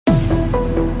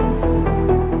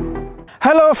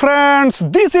Hello friends,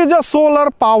 this is a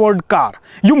solar powered car.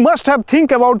 You must have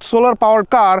think about solar powered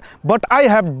car, but I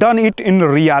have done it in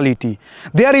reality.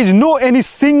 There is no any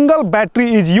single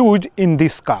battery is used in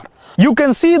this car. You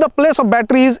can see the place of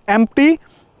battery is empty.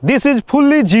 This is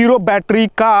fully zero battery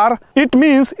car. It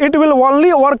means it will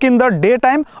only work in the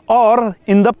daytime or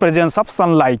in the presence of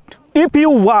sunlight. If you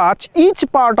watch each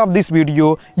part of this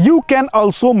video, you can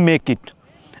also make it.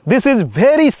 This is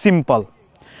very simple.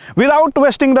 Without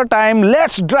wasting the time,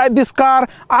 let's drive this car.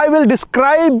 I will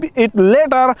describe it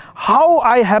later how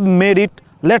I have made it.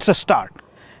 Let's start.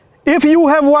 If you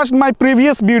have watched my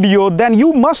previous video, then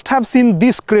you must have seen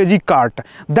this crazy cart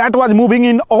that was moving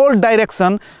in all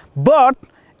directions. But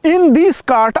in this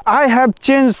cart, I have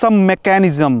changed some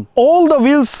mechanism. All the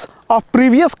wheels of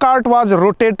previous cart was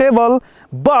rotatable,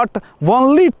 but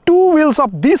only two wheels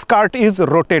of this cart is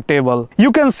rotatable.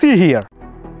 You can see here.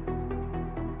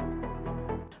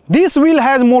 This wheel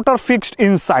has motor fixed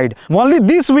inside. Only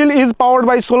this wheel is powered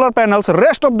by solar panels.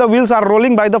 Rest of the wheels are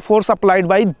rolling by the force applied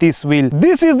by this wheel.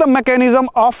 This is the mechanism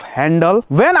of handle.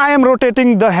 When I am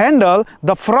rotating the handle,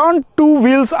 the front two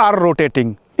wheels are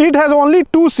rotating. It has only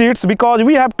two seats because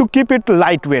we have to keep it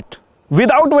lightweight.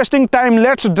 Without wasting time,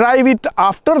 let's drive it.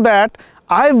 After that,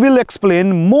 I will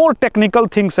explain more technical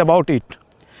things about it.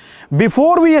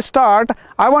 Before we start,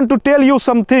 I want to tell you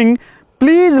something.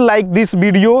 Please like this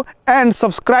video and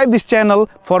subscribe this channel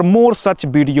for more such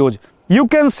videos. You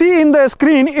can see in the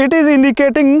screen it is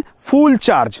indicating full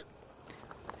charge.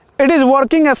 It is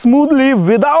working smoothly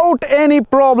without any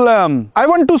problem. I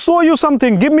want to show you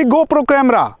something. Give me GoPro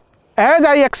camera. As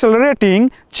I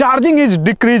accelerating, charging is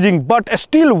decreasing but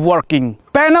still working.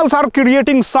 Panels are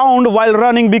creating sound while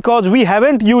running because we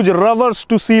haven't used rubbers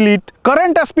to seal it.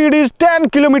 Current speed is 10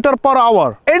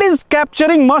 km/h. It is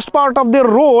capturing most part of the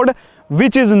road,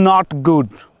 which is not good.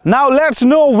 Now let's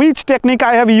know which technique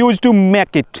I have used to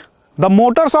make it. The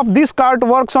motors of this cart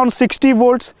works on 60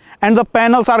 volts and the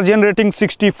panels are generating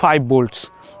 65 volts.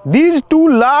 These two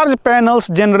large panels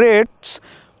generates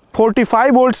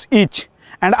 45 volts each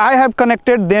and I have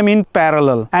connected them in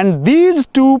parallel. And these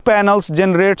two panels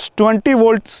generates 20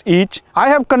 volts each. I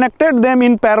have connected them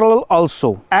in parallel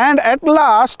also. And at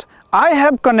last I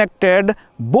have connected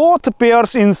both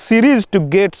pairs in series to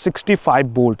get 65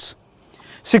 volts.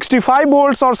 65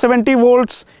 volts or 70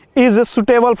 volts is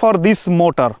suitable for this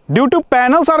motor. Due to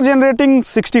panels are generating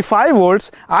 65 volts,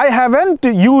 I haven't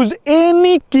used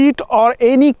any kit or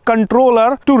any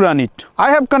controller to run it.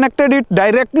 I have connected it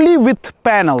directly with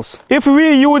panels. If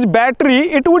we use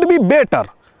battery, it would be better.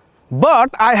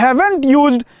 But I haven't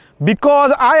used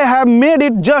because I have made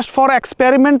it just for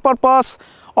experiment purpose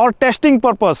or testing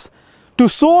purpose to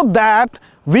show that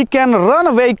we can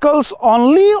run vehicles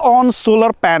only on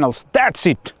solar panels. That's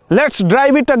it. Let's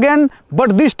drive it again,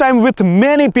 but this time with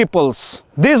many peoples.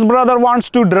 This brother wants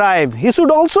to drive. He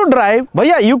should also drive. But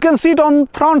yeah, you can sit on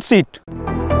front seat.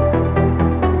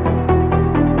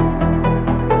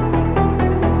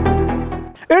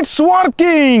 It's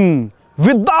working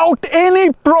without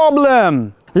any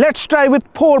problem. Let's try with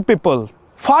 4 people.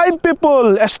 5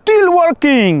 people, still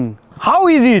working. How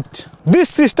is it? This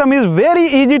system is very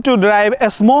easy to drive. A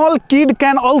small kid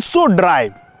can also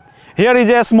drive. Here is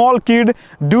a small kid.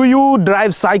 Do you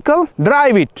drive cycle?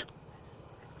 Drive it.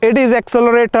 It is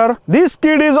accelerator. This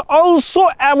kid is also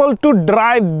able to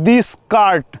drive this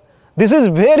cart. This is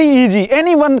very easy.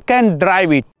 Anyone can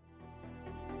drive it.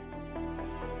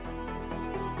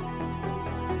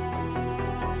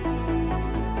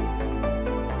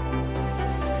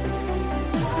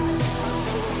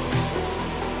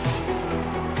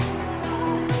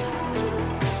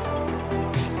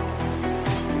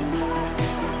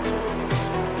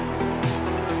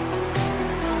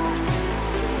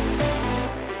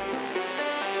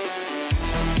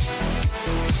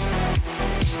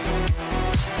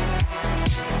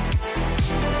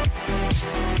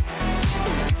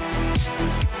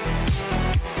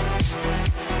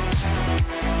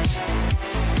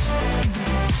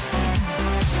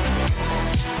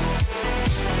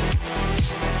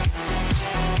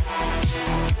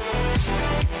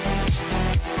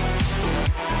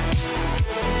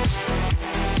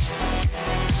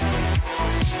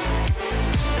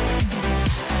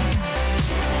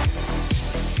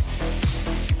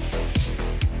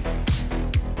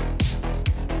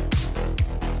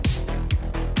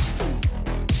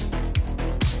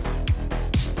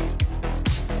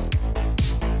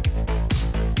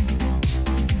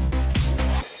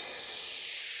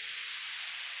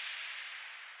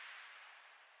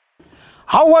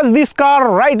 How was this car?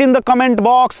 Write in the comment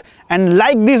box and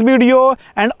like this video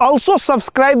and also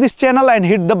subscribe this channel and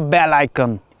hit the bell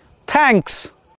icon. Thanks.